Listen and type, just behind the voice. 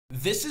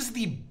This is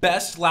the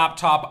best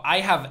laptop I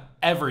have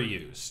ever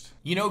used.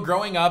 You know,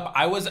 growing up,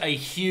 I was a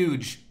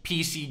huge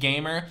PC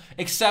gamer,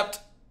 except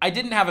I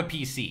didn't have a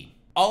PC.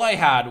 All I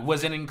had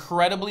was an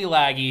incredibly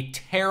laggy,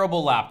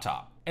 terrible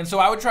laptop. And so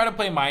I would try to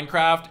play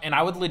Minecraft and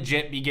I would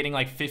legit be getting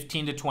like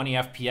 15 to 20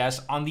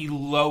 FPS on the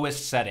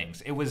lowest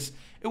settings. It was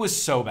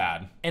so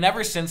bad. And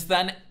ever since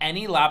then,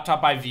 any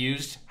laptop I've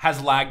used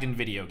has lagged in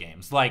video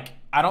games. Like,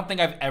 I don't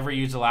think I've ever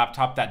used a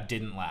laptop that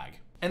didn't lag.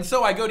 And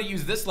so I go to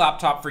use this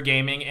laptop for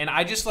gaming and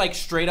I just like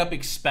straight up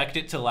expect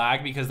it to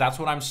lag because that's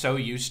what I'm so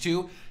used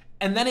to.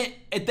 And then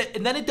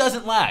it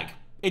doesn't lag.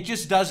 It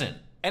just doesn't.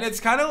 And it's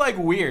kind of like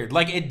weird.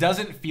 Like, it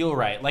doesn't feel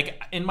right.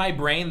 Like, in my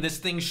brain, this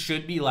thing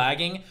should be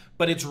lagging,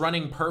 but it's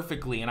running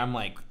perfectly. And I'm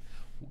like,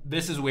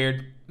 this is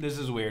weird. This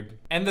is weird.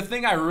 And the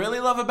thing I really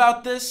love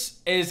about this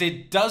is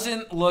it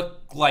doesn't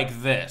look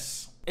like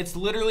this. It's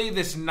literally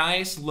this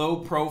nice, low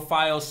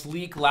profile,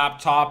 sleek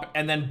laptop,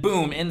 and then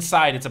boom,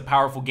 inside it's a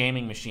powerful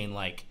gaming machine.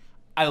 Like,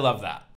 I love that.